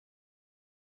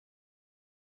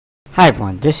Hi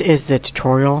everyone, this is the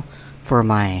tutorial for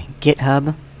my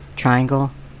GitHub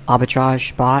Triangle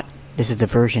Arbitrage Bot. This is the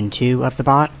version 2 of the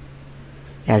bot.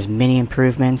 It has many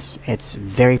improvements. It's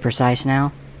very precise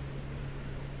now.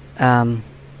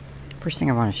 First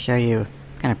thing I want to show you, I'm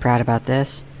kind of proud about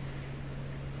this.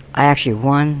 I actually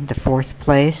won the 4th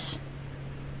place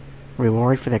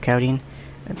reward for the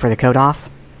codeoff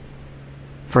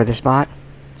for this bot.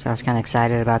 So I was kind of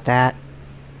excited about that.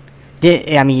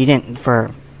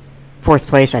 For 4th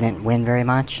place, I didn't win very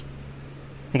much.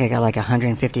 I think I got like a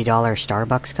 $150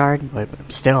 Starbucks card, but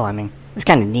still, it's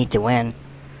kind of neat to win.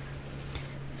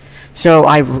 So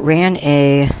I ran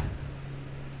a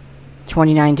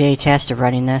 29-day test of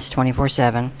running this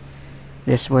 24/7.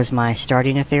 This was my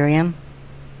starting Ethereum.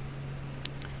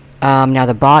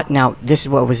 Now this is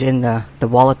what was in the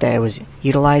wallet that I was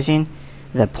utilizing,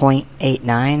 the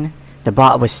 0.89. The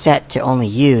bot was set to only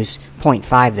use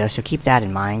 0.5 though, so keep that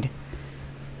in mind.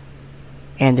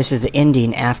 And this is the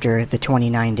ending after the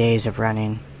 29 days of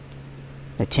running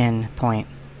the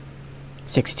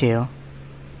 10.62.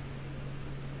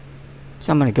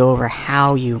 So I'm going to go over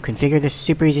how you configure this.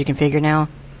 Super easy to configure now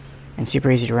and super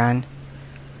easy to run.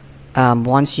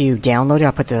 Once you download it,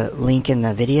 I'll put the link in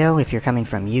the video if you're coming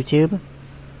from YouTube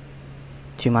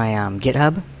to my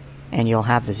GitHub, and you'll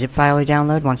have the zip file you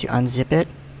download. Once you unzip it,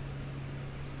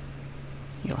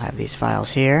 you'll have these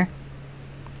files here.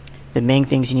 The main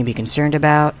things you need to be concerned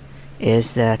about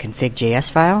is the config.js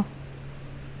file,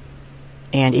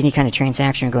 and any kind of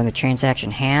transaction. Go in the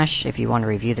transaction hash if you want to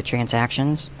review the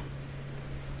transactions.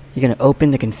 You're going to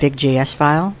open the config.js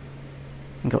file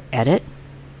and go edit,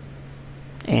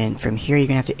 and from here you're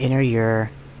going to have to enter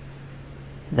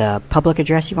the public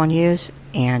address you want to use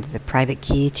and the private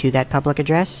key to that public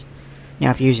address.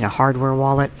 Now if you're using a hardware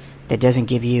wallet that doesn't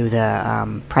give you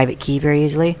the private key very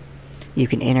easily, you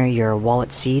can enter your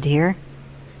wallet seed here,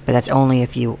 but that's only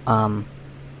if you don't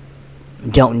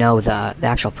know the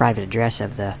actual private address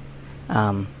of the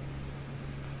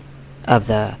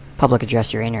public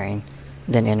address you're entering.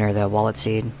 Then enter the wallet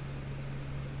seed.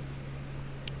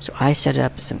 So I set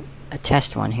up a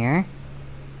test one here.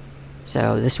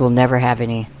 So this will never have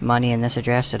any money in this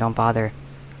address, so don't bother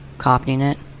copying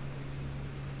it.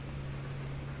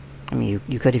 You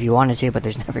could if you wanted to, but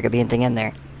there's never going to be anything in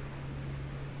there.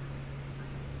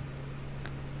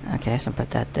 Okay, so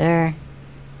put that there.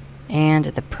 And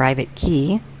the private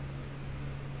key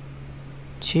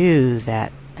to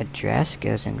that address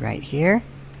goes in right here.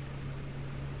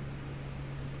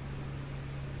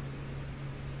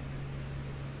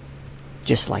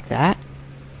 Just like that.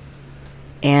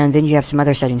 And then you have some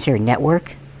other settings here.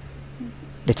 Network.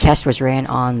 The test was ran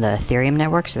on the Ethereum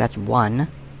network, so that's 1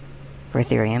 for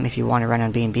Ethereum. If you want to run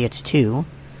on BNB, it's 2.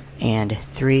 And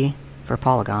 3 for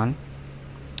Polygon.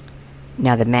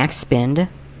 Now the max spend,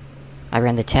 I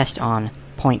ran the test on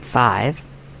 0.5.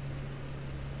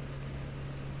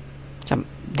 So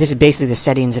this is basically the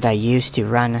settings that I used to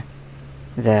run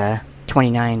the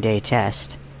 29-day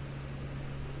test.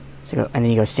 So and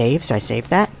then you go save, so I saved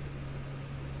that.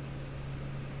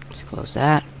 Just close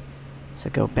that. So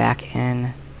go back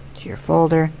in to your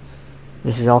folder.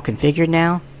 This is all configured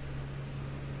now.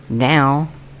 Now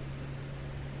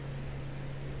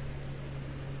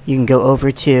you can go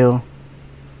over to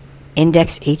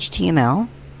index.html,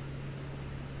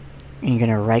 and you're going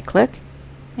to right click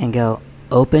and go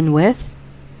open with,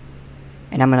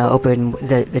 and I'm going to open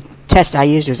the test I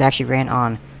used was actually ran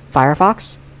on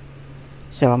Firefox,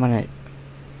 so I'm going to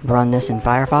run this in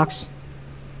Firefox,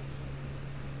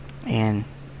 and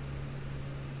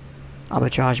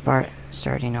arbitrage bot,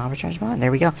 starting arbitrage bot,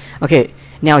 there we go. Okay,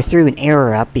 now I threw an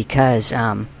error up because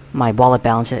my wallet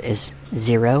balance is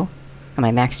 0 and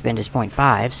my max spend is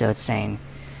 0.5, so it's saying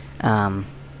so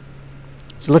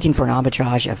looking for an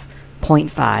arbitrage of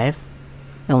 0.5.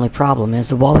 The only problem is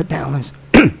the wallet balance.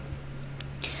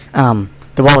 The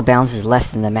wallet balance is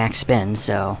less than the max spend,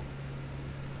 so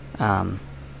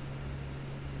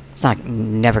it's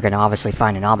never going to obviously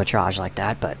find an arbitrage like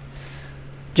that. But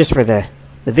just for the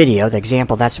video, the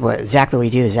example, that's exactly what we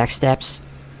do. The exact steps.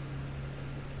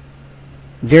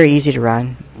 Very easy to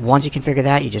run. Once you configure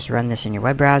that, you just run this in your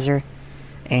web browser,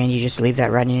 and you just leave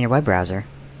that running in your web browser.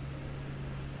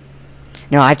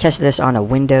 Now, I've tested this on a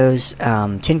Windows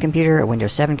 10 computer, a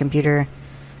Windows 7 computer,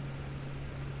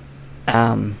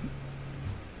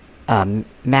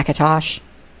 Macintosh.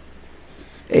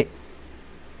 Let's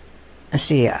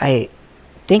see, I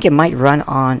think it might run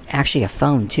on actually a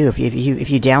phone too. If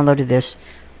you downloaded this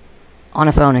on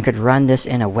a phone and could run this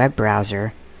in a web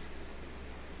browser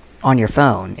on your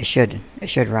phone, it should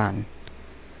run.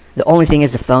 The only thing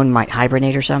is the phone might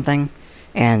hibernate or something,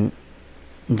 and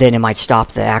then it might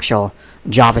stop the actual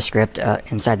JavaScript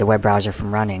inside the web browser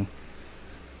from running.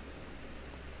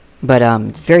 But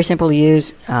it's very simple to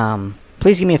use.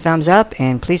 Please give me a thumbs up,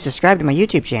 and please subscribe to my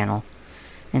YouTube channel.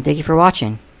 And thank you for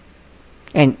watching.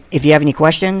 And if you have any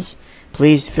questions,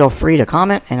 please feel free to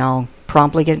comment, and I'll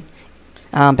promptly get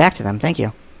back to them. Thank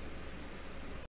you.